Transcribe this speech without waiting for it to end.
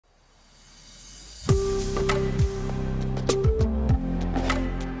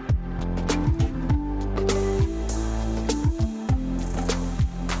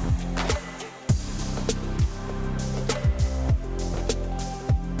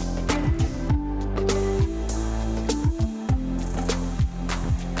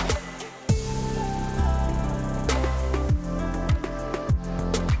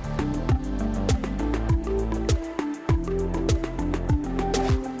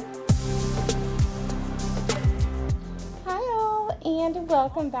and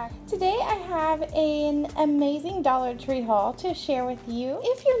welcome back. Today I have an amazing Dollar Tree haul to share with you.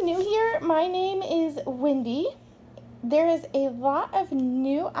 If you're new here, my name is Wendy. There is a lot of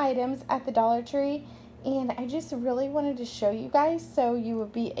new items at the Dollar Tree and I just really wanted to show you guys so you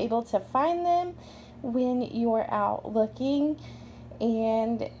would be able to find them when you're out looking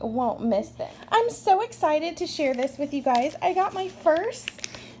and won't miss them. I'm so excited to share this with you guys. I got my first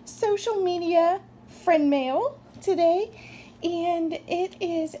social media friend mail today, and it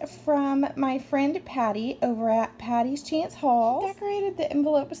is from my friend Patty over at Patty's Chance Hauls. She decorated the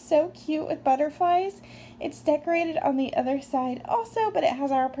envelope so cute with butterflies. It's decorated on the other side also, but it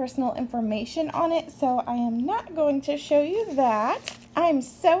has our personal information on it, so I am not going to show you that. I'm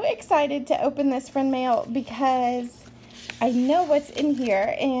so excited to open this friend mail because I know what's in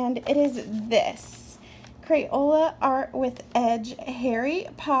here, and it is this Crayola Art with Edge Harry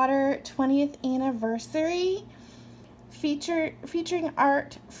Potter 20th anniversary featuring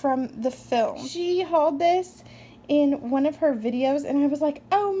art from the film. She hauled this in one of her videos and I was like,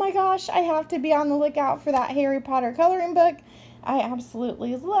 oh my gosh, I have to be on the lookout for that Harry Potter coloring book. I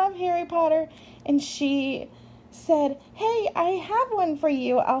absolutely love Harry Potter. And she said, hey, I have one for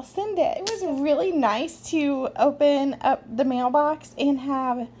you, I'll send it. It was really nice to open up the mailbox and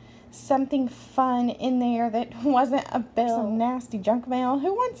have something fun in there that wasn't a bill. Some nasty junk mail.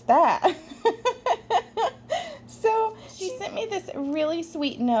 Who wants that? So she sent me this really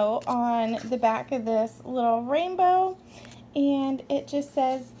sweet note on the back of this little rainbow, and it just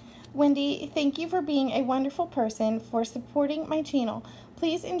says, Wendy, thank you for being a wonderful person, for supporting my channel.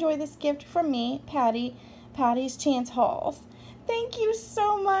 Please enjoy this gift from me, Patty's Chance Hauls. Thank you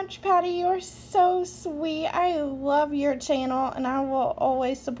so much, Patty. You're so sweet. I love your channel and I will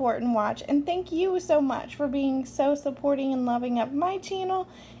always support and watch. And thank you so much for being so supporting and loving of my channel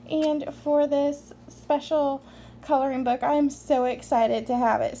and for this special coloring book. I am so excited to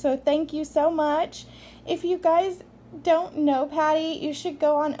have it. So thank you so much. If you guys don't know Patty, you should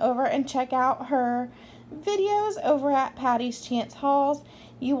go on over and check out her videos over at Patty's Chance Hauls.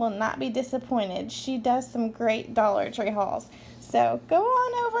 You will not be disappointed. She does some great Dollar Tree hauls. So go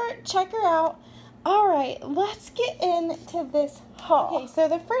on over, check her out. Alright, let's get into this haul. Okay, so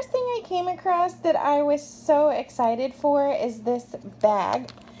the first thing I came across that I was so excited for is this bag.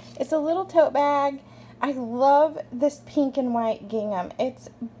 It's a little tote bag. I love this pink and white gingham. It's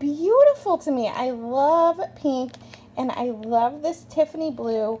beautiful to me. I love pink and I love this Tiffany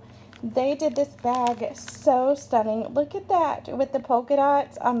blue. They did this bag so stunning. Look at that with the polka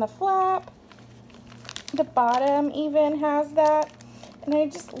dots on the flap. The bottom even has that. And I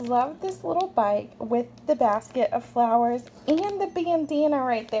just love this little bike with the basket of flowers and the bandana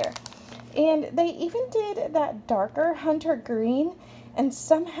right there. And they even did that darker hunter green, and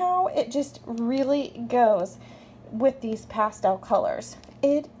somehow it just really goes with these pastel colors.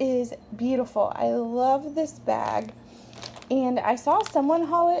 It is beautiful. I love this bag. And I saw someone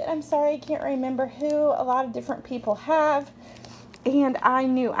haul it. I'm sorry, I can't remember who. A lot of different people have. And I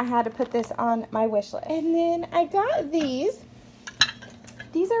knew I had to put this on my wish list. And then I got these.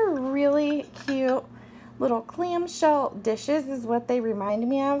 These are really cute little clamshell dishes is what they remind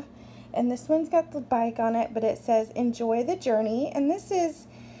me of. And this one's got the bike on it, but it says, enjoy the journey. And this is,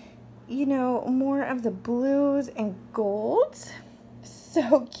 you know, more of the blues and golds.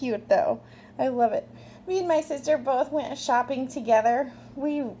 So cute, though. I love it. Me and my sister both went shopping together.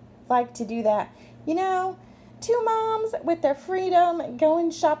 We like to do that. You know, two moms with their freedom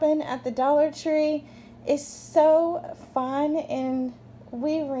going shopping at the Dollar Tree is so fun. And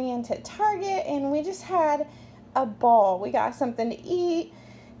we ran to Target and we just had a ball. We got something to eat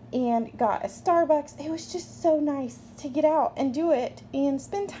and got a Starbucks. It was just so nice to get out and do it and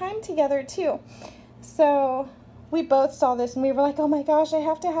spend time together too. So we both saw this and we were like, oh my gosh, I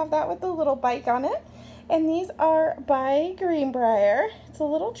have to have that with the little bike on it. And these are by Greenbrier. It's a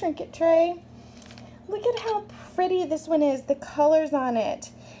little trinket tray. Look at how pretty this one is, the colors on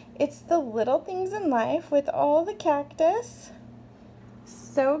it. It's the little things in life with all the cactus.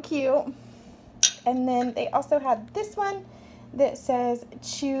 So cute. And then they also had this one that says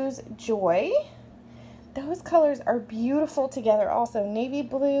choose joy. Those colors are beautiful together also. Navy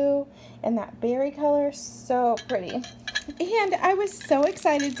blue and that berry color, so pretty. And I was so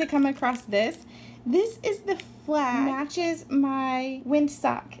excited to come across this. This is the flag, matches my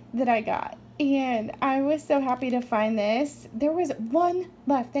windsock that I got. And I was so happy to find this. There was one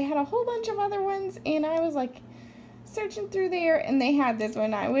left. They had a whole bunch of other ones and I was like searching through there and they had this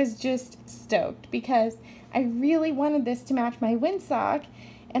one. I was just stoked because I really wanted this to match my windsock,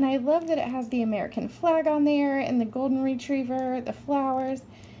 and I love that it has the American flag on there and the golden retriever, the flowers.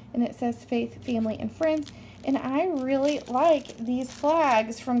 and it says faith, family, and friends. And I really like these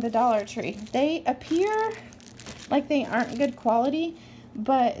flags from the Dollar Tree. They appear like they aren't good quality,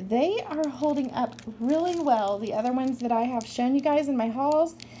 but they are holding up really well. The other ones that I have shown you guys in my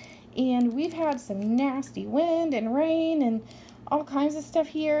hauls, and we've had some nasty wind and rain and all kinds of stuff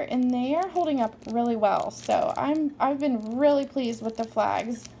here, and they are holding up really well. So I've been really pleased with the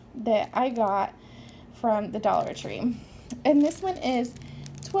flags that I got from the Dollar Tree. And this one is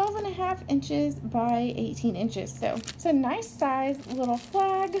 12.5 inches by 18 inches. So it's a nice size little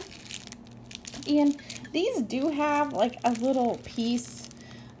flag. And these do have like a little piece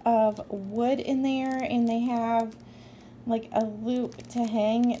of wood in there, and they have like a loop to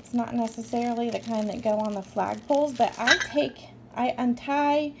hang. It's not necessarily the kind that go on the flag poles, but I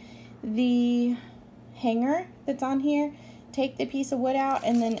untie the hanger that's on here, take the piece of wood out,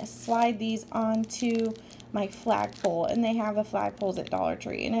 and then slide these onto my flagpole. And they have the flagpoles at Dollar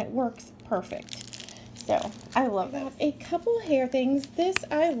Tree, and it works perfect. So I love that. A couple hair things.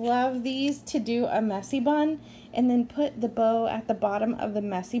 I love these to do a messy bun and then put the bow at the bottom of the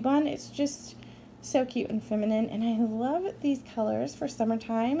messy bun. It's just so cute and feminine, and I love these colors for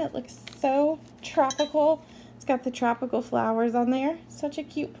summertime. It looks so tropical. It's got the tropical flowers on there. Such a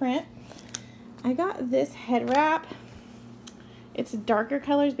cute print. I got this head wrap. It's darker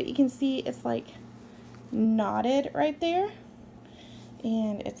colors, but you can see it's like knotted right there.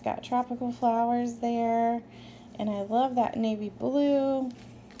 And it's got tropical flowers there. And I love that navy blue.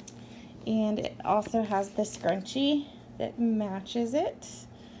 And it also has the scrunchie that matches it.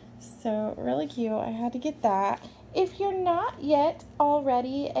 So really cute. I had to get that. If you're not yet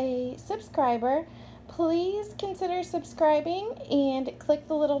already a subscriber, please consider subscribing and click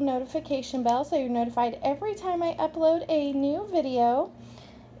the little notification bell so you're notified every time I upload a new video.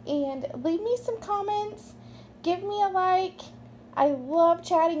 And leave me some comments. Give me a like. I love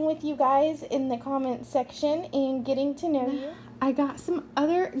chatting with you guys in the comments section and getting to know you. I got some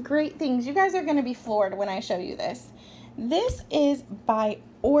other great things. You guys are going to be floored when I show you this. This is by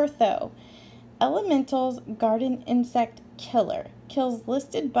Ortho. Elementals Garden Insect Killer. Kills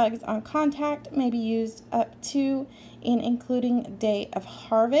listed bugs on contact. May be used up to and including day of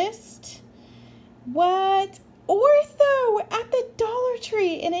harvest. What? Ortho at the Dollar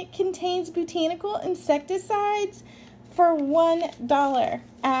Tree, and it contains botanical insecticides for $1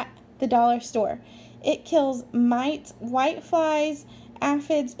 at the dollar store. It kills mites, whiteflies,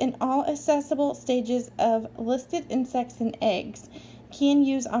 aphids, and all accessible stages of listed insects and eggs. Can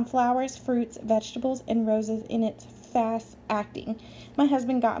use on flowers, fruits, vegetables, and roses, and it's fast acting. My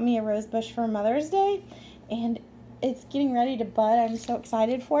husband got me a rose bush for Mother's Day, and it's getting ready to bud. I'm so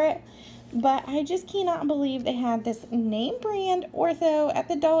excited for it. But I just cannot believe they had this name brand Ortho at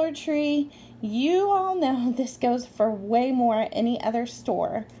the Dollar Tree. You all know this goes for way more at any other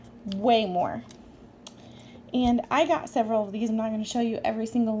store. Way more. And I got several of these. I'm not going to show you every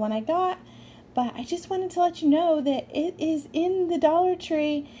single one I got, but I just wanted to let you know that it is in the Dollar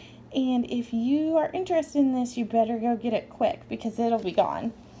Tree. And if you are interested in this, you better go get it quick because it'll be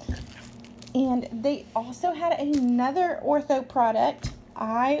gone. And they also had another Ortho product.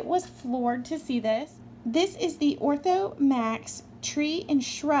 I was floored to see this. This is the Ortho Max Tree and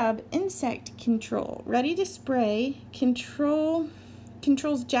Shrub Insect Control. Ready to spray.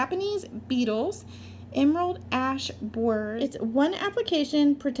 Controls Japanese beetles, emerald ash borers. It's one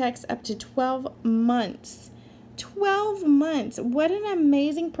application, protects up to 12 months. 12 months. What an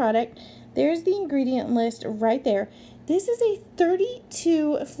amazing product. There's the ingredient list right there. This is a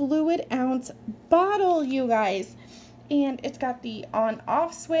 32 fluid ounce bottle, you guys. And it's got the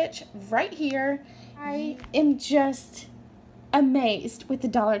on-off switch right here. I am just amazed with the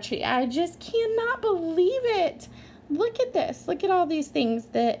Dollar Tree. I just cannot believe it. Look at this. Look at all these things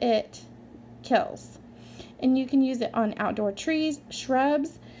that it kills. And you can use it on outdoor trees,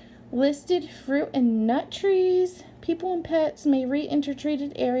 shrubs, listed fruit and nut trees. People and pets may re-enter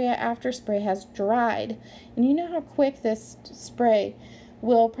treated area after spray has dried. And you know how quick this spray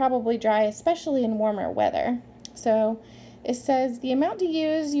will probably dry, especially in warmer weather. So it says the amount to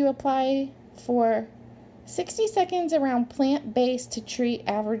use, you apply for 60 seconds around plant base to treat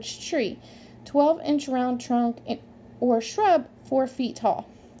average tree. 12-inch round trunk or shrub 4 feet tall.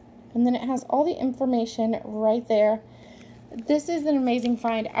 And then it has all the information right there. This is an amazing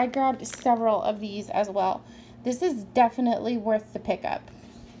find. I grabbed several of these as well. This is definitely worth the pickup.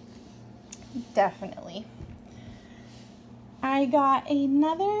 Definitely. I got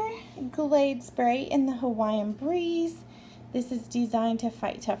another Glade spray in the Hawaiian Breeze. This is designed to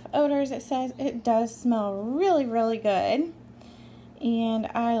fight tough odors. It says it does smell really, really good. And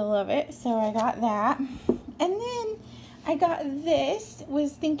I love it. So I got that. And then I got this,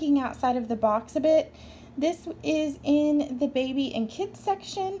 was thinking outside of the box a bit. This is in the baby and kids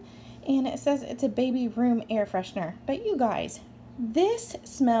section, and it says it's a baby room air freshener. But you guys, this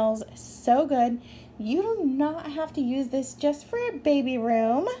smells so good. You do not have to use this just for a baby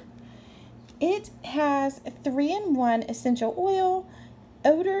room. It has 3-in-1 essential oil,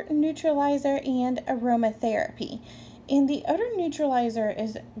 odor neutralizer, and aromatherapy. And the odor neutralizer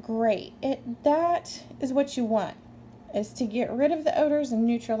is great. That is what you want, is to get rid of the odors and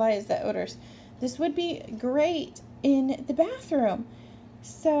neutralize the odors. This would be great in the bathroom.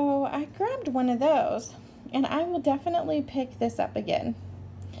 So I grabbed one of those, and I will definitely pick this up again.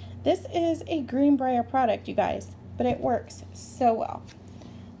 This is a Greenbrier product, you guys, but it works so well.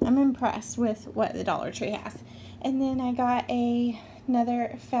 I'm impressed with what the Dollar Tree has. And then I got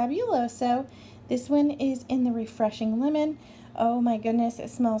another Fabuloso. This one is in the Refreshing Lemon. Oh my goodness, it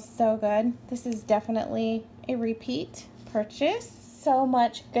smells so good. This is definitely a repeat purchase. So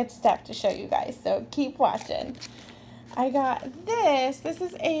much good stuff to show you guys, so keep watching. I got this. This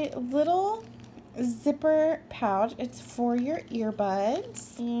is a little zipper pouch. It's for your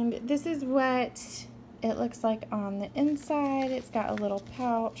earbuds. And this is what it looks like on the inside. It's got a little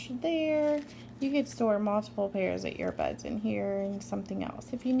pouch there. You could store multiple pairs of earbuds in here and something else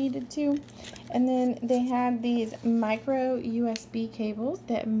if you needed to. And then they had these micro USB cables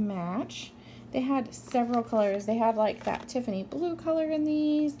that match. They had several colors. They had like that Tiffany blue color in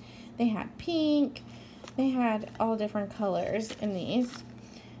these. They had pink. They had all different colors in these.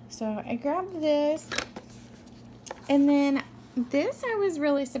 So I grabbed this. And then this I was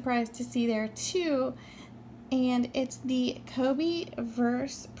really surprised to see there too. And it's the Kobe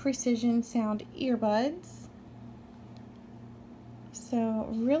Verse Precision Sound Earbuds. So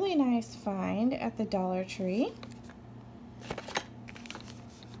really nice find at the Dollar Tree.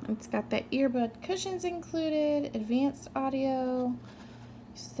 It's got the earbud cushions included, advanced audio.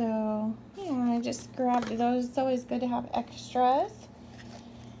 So yeah, I just grabbed those. It's always good to have extras.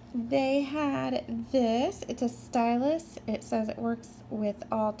 They had this. It's a stylus. It says it works with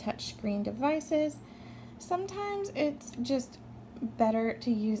all touchscreen devices. Sometimes it's just better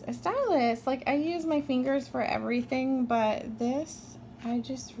to use a stylus. Like, I use my fingers for everything, but this I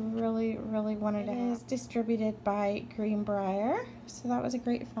just really wanted to have. It is distributed by Greenbrier, so that was a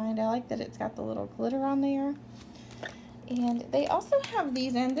great find. I like that it's got the little glitter on there. And they also have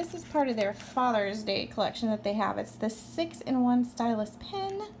these, and this is part of their Father's Day collection that they have. It's the 6-in-1 stylus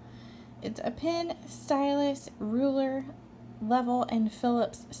pen. It's a pen, stylus, ruler, level, and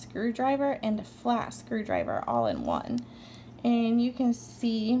Phillips screwdriver, and a flat screwdriver all in one. And you can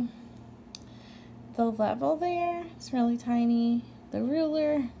see the level there. It's really tiny. The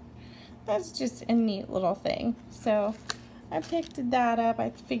ruler, that's just a neat little thing. So I picked that up. I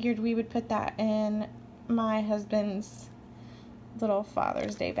figured we would put that in my husband's little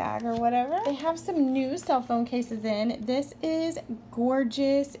Father's Day bag or whatever. They have some new cell phone cases in. This is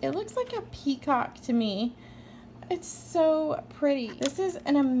gorgeous. It looks like a peacock to me. It's so pretty. This is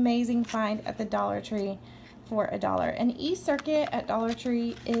an amazing find at the Dollar Tree for $1. An eCircuit at Dollar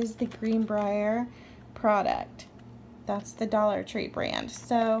Tree is the Greenbrier product. That's the Dollar Tree brand.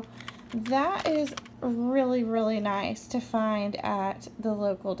 So that is really nice to find at the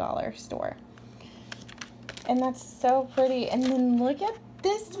local dollar store. And that's so pretty. And then look at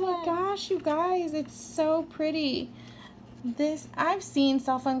this one. Gosh, you guys, it's so pretty. This, I've seen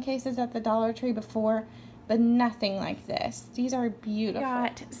cell phone cases at the Dollar Tree before, but nothing like this. These are beautiful.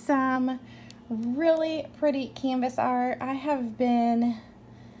 Got some really pretty canvas art. I have been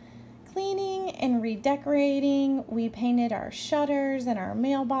cleaning and redecorating. We painted our shutters and our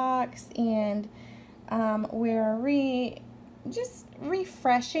mailbox, and we're just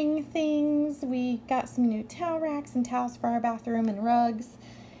refreshing things. We got some new towel racks and towels for our bathroom and rugs,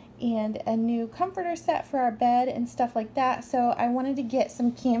 and a new comforter set for our bed and stuff like that. So I wanted to get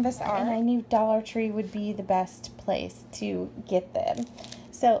some canvas art, and I knew Dollar Tree would be the best place to get them.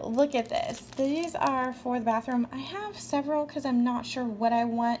 So look at this. These are for the bathroom. I have several because I'm not sure what I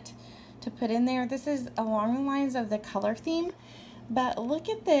want to put in there. This is along the lines of the color theme, but look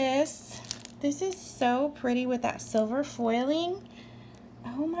at this. This is so pretty with that silver foiling.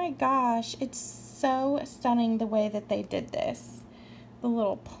 Oh my gosh, it's so stunning the way that they did this. The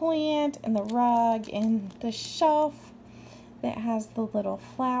little plant and the rug and the shelf that has the little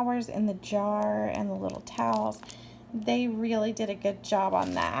flowers in the jar and the little towels. They really did a good job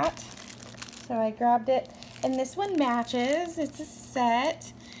on that. So I grabbed it, and this one matches. It's a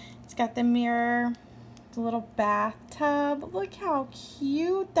set. It's got the mirror, the little bathtub. Look how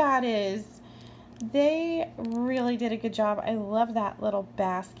cute that is. They really did a good job. I love that little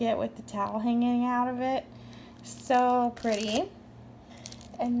basket with the towel hanging out of it. So pretty.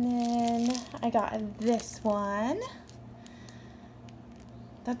 And then I got this one.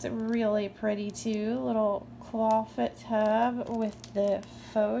 That's really pretty too. Little clawfoot tub with the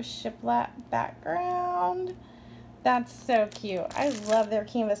faux shiplap background. That's so cute. I love their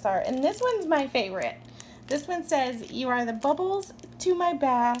canvas art. And this one's my favorite. This one says, "You are the bubbles to my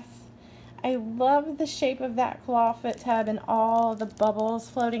bath." I love the shape of that clawfoot tub and all the bubbles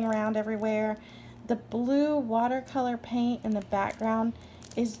floating around everywhere. The blue watercolor paint in the background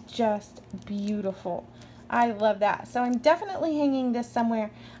is just beautiful. I love that. So I'm definitely hanging this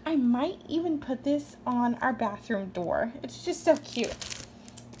somewhere. I might even put this on our bathroom door. It's just so cute.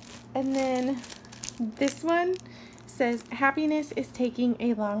 And then this one says, "Happiness is taking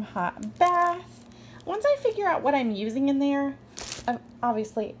a long hot bath." Once I figure out what I'm using in there,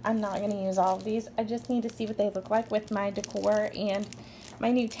 obviously I'm not going to use all of these. I just need to see what they look like with my decor and my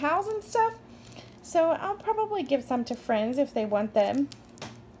new towels and stuff. So I'll probably give some to friends if they want them.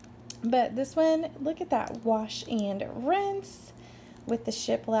 But this one, look at that, wash and rinse with the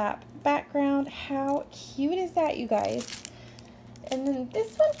shiplap background. How cute is that, you guys? And then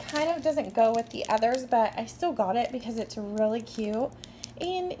this one kind of doesn't go with the others, but I still got it because it's really cute.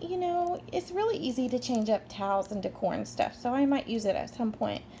 And, you know, it's really easy to change up towels and decor and stuff, so I might use it at some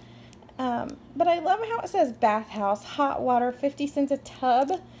point. But I love how it says bathhouse, hot water, 50 cents a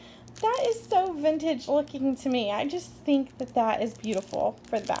tub. That is so vintage looking to me. I just think that that is beautiful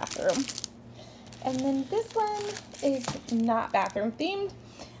for the bathroom. And then this one is not bathroom themed,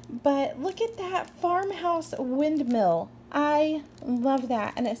 but look at that farmhouse windmill. I love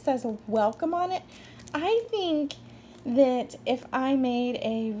that. And it says welcome on it. I think that if I made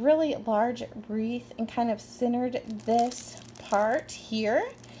a really large wreath and kind of centered this part here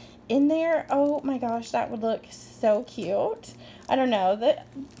in there, oh my gosh, that would look so cute. I don't know,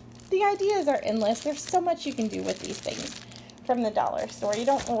 the ideas are endless. There's so much you can do with these things from the dollar store. You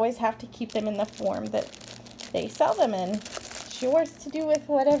don't always have to keep them in the form that they sell them in. It's yours to do with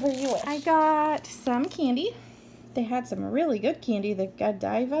whatever you wish. I got some candy. They had some really good candy. The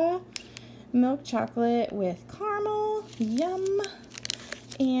Godiva milk chocolate with caramel, yum.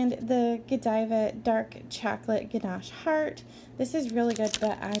 And the Godiva dark chocolate ganache heart. This is really good,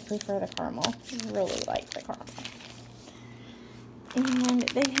 but I prefer the caramel. Really like the caramel. And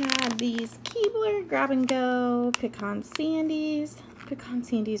they had these Keebler Grab and Go Pecan Sandies. Pecan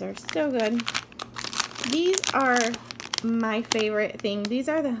Sandies are so good. These are my favorite thing. These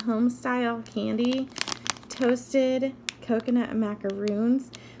are the home style candy toasted coconut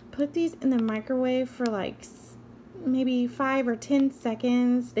macaroons. Put these in the microwave for like maybe 5 or 10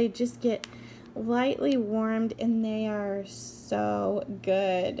 seconds. They just get lightly warmed and they are so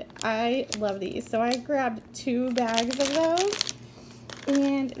good. I love these. So I grabbed 2 bags of those.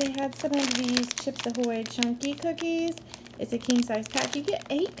 And they had some of these Chips Ahoy Chunky cookies. It's a king size pack. You get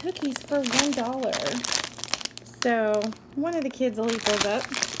 8 cookies for $1. So one of the kids will eat those up.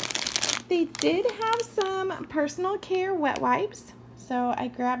 They did have some personal care wet wipes. So I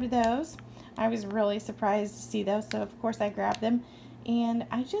grabbed those. I was really surprised to see those. So of course I grabbed them. And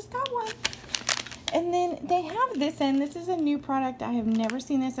I just got one. And then they have this in. This is a new product. I have never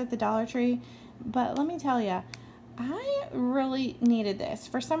seen this at the Dollar Tree. But let me tell you, I really needed this.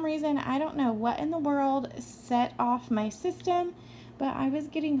 For some reason, I don't know what in the world set off my system, but I was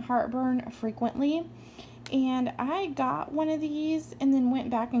getting heartburn frequently. And I got one of these and then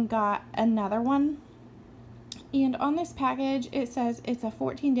went back and got another one. And on this package, it says it's a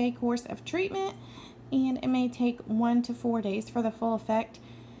 14-day course of treatment and it may take 1 to 4 days for the full effect.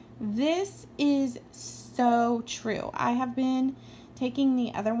 This is so true. I have been taking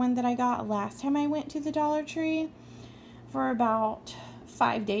the other one that I got last time I went to the Dollar Tree for about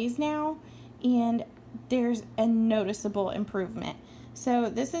 5 days now, and there's a noticeable improvement. So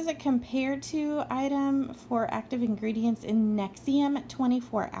this is a compared to item for active ingredients in Nexium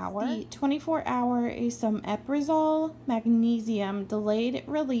 24 hour. The 24 hour is some Eprizol magnesium delayed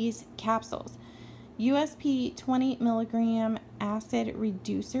release capsules. USP 20 milligram acid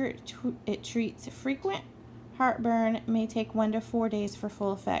reducer. It treats frequent heartburn, may take 1 to 4 days for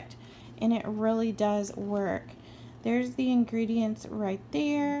full effect, and it really does work. There's the ingredients right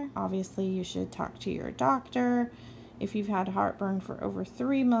there. Obviously, you should talk to your doctor if you've had heartburn for over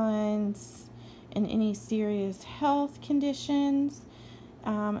 3 months and any serious health conditions.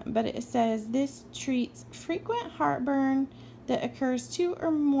 But it says this treats frequent heartburn that occurs 2 or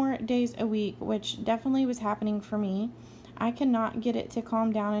more days a week, which definitely was happening for me. I cannot get it to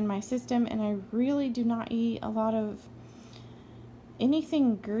calm down in my system, and I really do not eat a lot of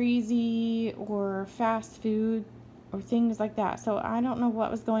anything greasy or fast food or things like that. So I don't know what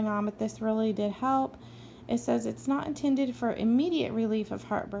was going on, but this really did help. It says it's not intended for immediate relief of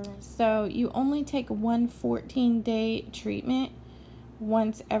heartburn. So you only take one 14-day treatment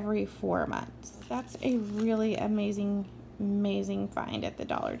once every 4 months. That's a really amazing find at the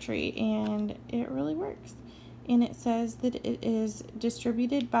Dollar Tree, and it really works. And it says that it is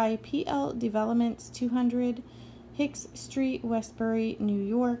distributed by PL Developments, 200 Hicks Street, Westbury, New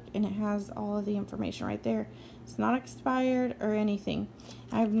York, and it has all of the information right there. It's not expired or anything.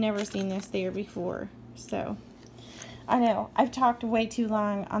 I've never seen this there before, so I know I've talked way too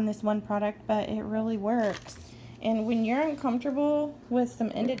long on this one product, but it really works. And when you're uncomfortable with some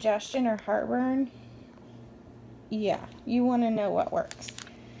indigestion or heartburn, yeah, you want to know what works.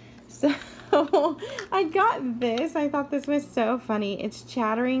 So I got this. I thought this was so funny. It's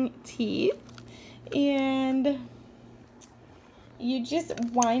chattering teeth, and you just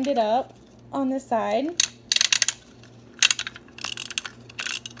wind it up on the side.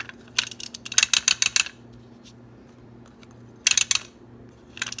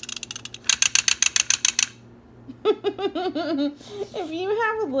 If you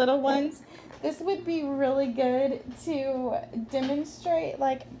have little ones, this would be really good to demonstrate,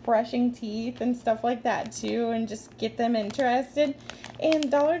 like brushing teeth and stuff like that too, and just get them interested.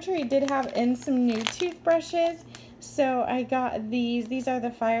 And Dollar Tree did have in some new toothbrushes, so I got these. These are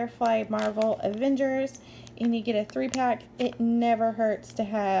the Firefly Marvel Avengers, and you get a 3-pack. It never hurts to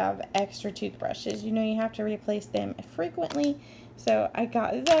have extra toothbrushes. You know you have to replace them frequently, so I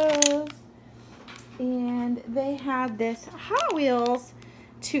got those. And they had this Hot Wheels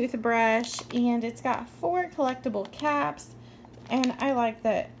toothbrush, and it's got 4 collectible caps, and I like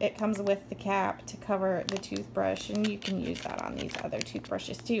that it comes with the cap to cover the toothbrush, and you can use that on these other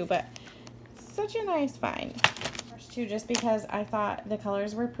toothbrushes too, but such a nice find. Too, just because I thought the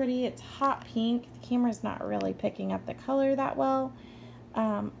colors were pretty. It's hot pink. The camera's not really picking up the color that well,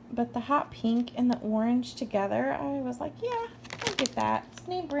 but the hot pink and the orange together, I was like, yeah, I'll get that. It's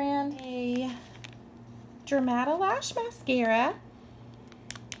name brand. A Dramata Lash Mascara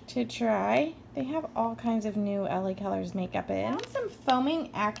to try. They have all kinds of new LA Colors makeup in. Found some foaming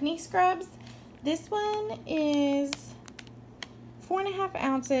acne scrubs. This one is 4.5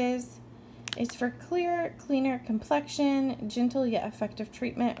 ounces. It's for clear, cleaner complexion, gentle yet effective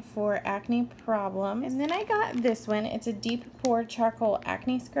treatment for acne problems. And then I got this one. It's a deep pore charcoal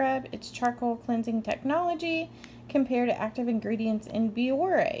acne scrub. It's charcoal cleansing technology compared to active ingredients in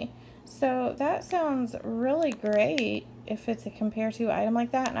Biore. So that sounds really great if it's a compare-to item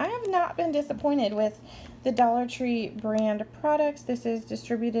like that. And I have not been disappointed with the Dollar Tree brand products. This is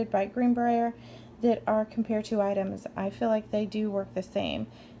distributed by Greenbrier that are compare-to items. I feel like they do work the same,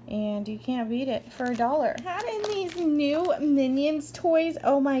 and you can't beat it for $1. Had in these new Minions toys.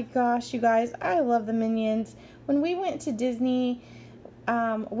 Oh my gosh, you guys, I love the Minions. When we went to Disney,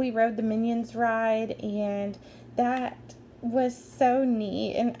 we rode the Minions ride, and that was so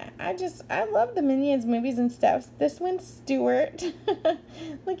neat. And I love the Minions movies and stuff. This one's Stuart.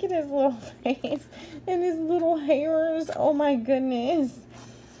 Look at his little face and his little hairs. Oh my goodness.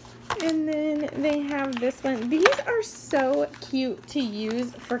 And then they have this one. These are so cute to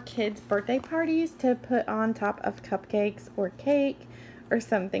use for kids' birthday parties, to put on top of cupcakes or cake or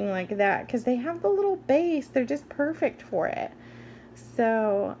something like that, because they have the little base. They're just perfect for it.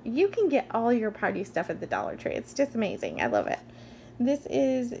 So you can get all your party stuff at the Dollar Tree. It's just amazing. I love it. This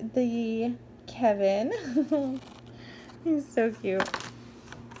is the Kevin. He's so cute.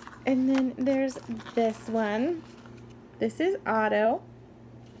 And then there's this one. This is Otto.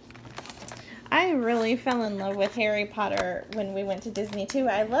 I really fell in love with Harry Potter when we went to Disney too.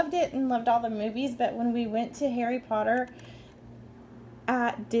 I loved it and loved all the movies, but when we went to Harry Potter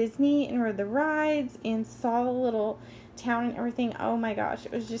at Disney and rode the rides and saw the little town and everything, oh my gosh,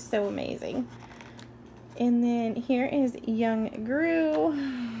 it was just so amazing. And then here is young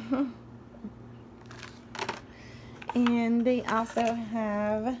Gru. And they also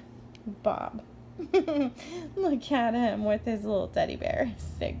have Bob. Look at him with his little teddy bear.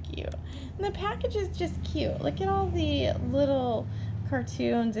 So cute. And the package is just cute. Look at all the little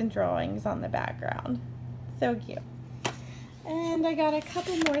cartoons and drawings on the background. So cute. And I got a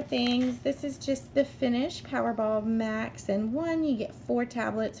couple more things. This is just the Finish Powerball Max in 1. You get 4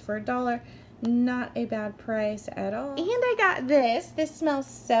 tablets for $1. Not a bad price at all. And I got this. This smells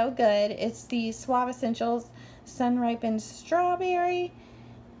so good. It's the Suave Essentials Sun Ripened Strawberry.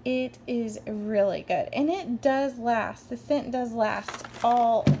 It is really good, and it does last. The scent does last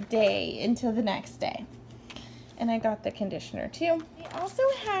all day until the next day. And I got the conditioner too. We also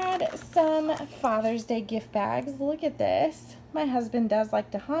had some Father's Day gift bags. Look at this. My husband does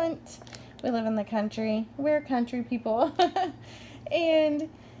like to hunt. We live in the country. We're country people. And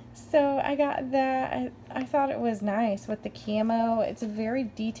So I got that. I thought it was nice with the camo. It's very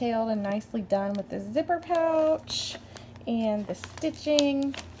detailed and nicely done with the zipper pouch and the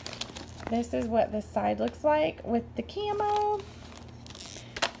stitching. This is what this side looks like with the camo.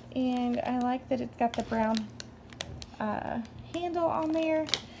 And I like that it's got the brown handle on there.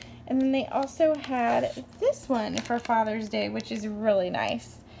 And then they also had this one for Father's Day, which is really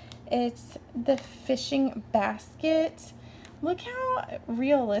nice. It's the fishing basket. Look how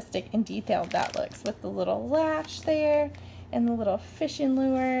realistic and detailed that looks with the little latch there and the little fishing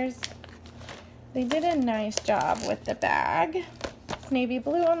lures. They did a nice job with the bag. It's navy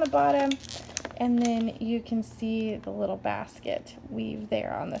blue on the bottom, and then you can see the little basket weave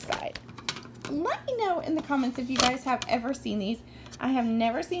there on the side. Let me know in the comments if you guys have ever seen these. I have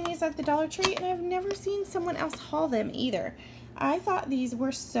never seen these at the Dollar Tree, and I've never seen someone else haul them either. I thought these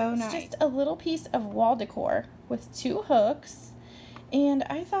were so nice. It's just a little piece of wall decor with 2 hooks, and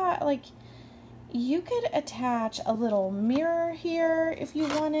I thought, like, you could attach a little mirror here if you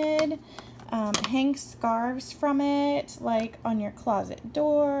wanted, hang scarves from it, like on your closet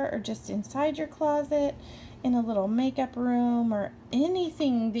door or just inside your closet, in a little makeup room, or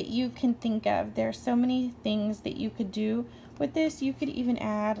anything that you can think of. There's so many things that you could do with this. You could even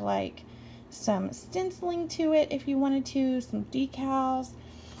add like some stenciling to it if you wanted to, some decals.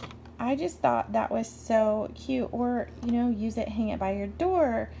 I just thought that was so cute. Or, you know, use it, hang it by your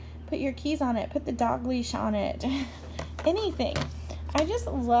door, put your keys on it, put the dog leash on it, anything. I just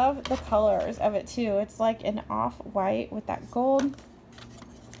love the colors of it too. It's like an off-white with that gold.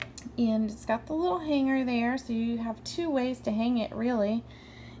 And it's got the little hanger there, so you have 2 ways to hang it really.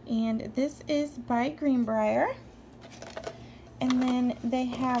 And this is by Greenbrier. And then they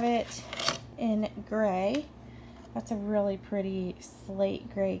have it in gray. That's a really pretty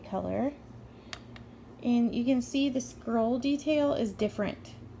slate gray color. And you can see the scroll detail is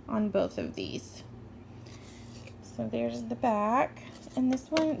different on both of these. So there's the back. And this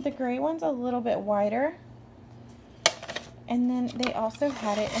one, the gray one's a little bit wider. And then they also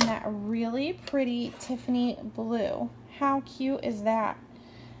had it in that really pretty Tiffany blue. How cute is that?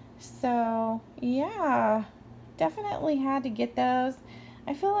 So, yeah, definitely had to get those.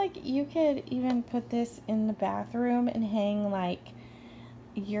 I feel like you could even put this in the bathroom and hang like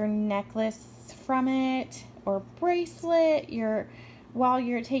your necklace from it, or bracelet, while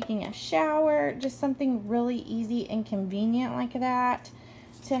you're taking a shower. Just something really easy and convenient like that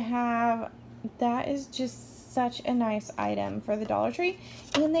to have. That is just such a nice item for the Dollar Tree.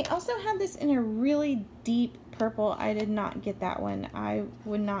 And they also had this in a really deep purple. I did not get that one. I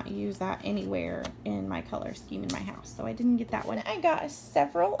would not use that anywhere in my color scheme in my house, so I didn't get that one. I got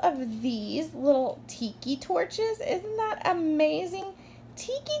several of these little tiki torches. Isn't that amazing?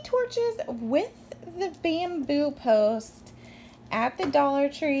 Tiki torches with the bamboo post at the Dollar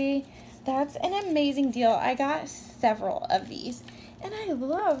Tree. That's an amazing deal. I got several of these, and I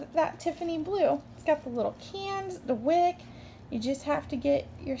love that Tiffany blue. It's got the little cans, the wick. You just have to get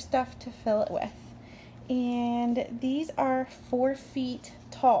your stuff to fill it with. And these are 4 feet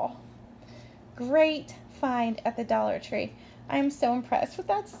tall. Great find at the Dollar Tree. I'm so impressed with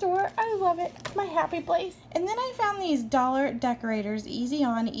that store. I love it. It's my happy place. And then I found these dollar decorators, easy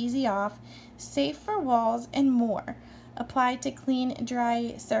on, easy off, safe for walls, and more. Applied to clean,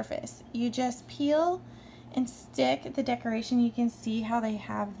 dry surface. You just peel and stick the decoration. You can see how they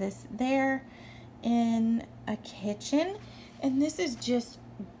have this there in a kitchen, and this is just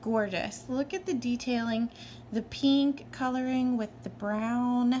gorgeous. Look at the detailing, the pink coloring with the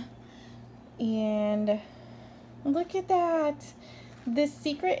brown, and look at that. The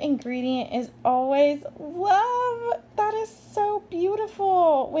secret ingredient is always love. That is so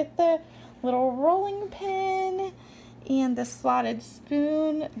beautiful, with the little rolling pin and the slotted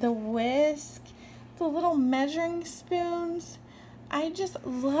spoon, the whisk, the little measuring spoons. I just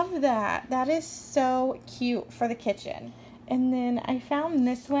love that. That is so cute for the kitchen. And then I found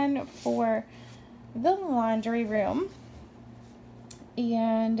this one for the laundry room.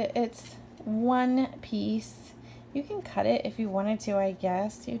 And it's 1 piece. You can cut it if you wanted to, I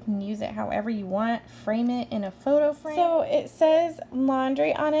guess. You can use it however you want. Frame it in a photo frame. So it says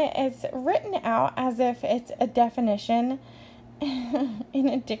laundry on it. It's written out as if it's a definition in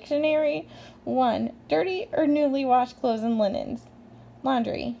a dictionary. 1, dirty or newly washed clothes and linens.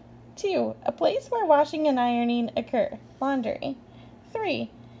 Laundry. 2, a place where washing and ironing occur. Laundry. 3,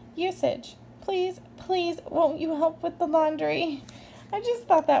 usage. Please, please, won't you help with the laundry? I just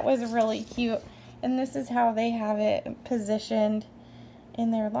thought that was really cute. And this is how they have it positioned in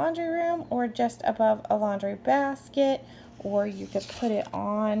their laundry room, or just above a laundry basket, or you could put it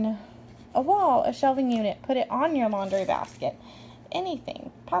on a wall, a shelving unit, put it on your laundry basket.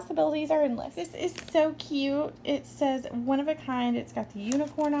 anything. Possibilities are endless. This is so cute. It says one of a kind. It's got the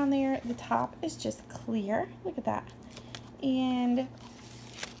unicorn on there. The top is just clear. Look at that. And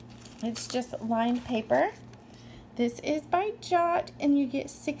it's just lined paper. This is by Jot, and you get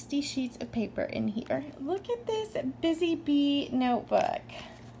 60 sheets of paper in here. Look at this Busy Bee notebook.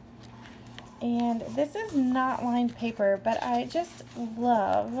 And this is not lined paper, but I just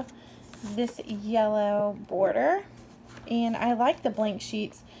love this yellow border. And I like the blank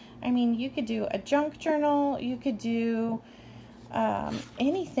sheets. I mean, you could do a junk journal, you could do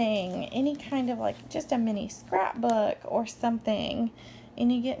anything, any kind of like just a mini scrapbook or something,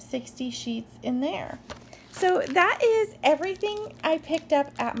 and you get 60 sheets in there. So that is everything I picked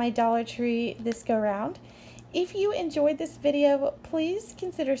up at my Dollar Tree this go round. If you enjoyed this video, please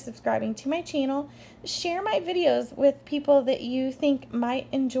consider subscribing to my channel. Share my videos with people that you think might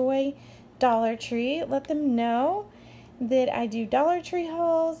enjoy Dollar Tree. Let them know that I do Dollar Tree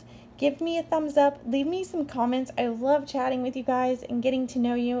hauls. Give me a thumbs up. Leave me some comments. I love chatting with you guys and getting to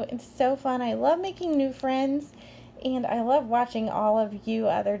know you. It's so fun. I love making new friends, and I love watching all of you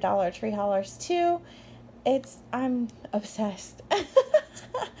other Dollar Tree haulers too. I'm obsessed.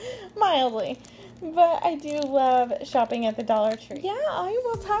 Mildly. But I do love shopping at the Dollar Tree. Yeah, I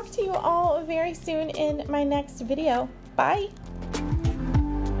will talk to you all very soon in my next video. Bye.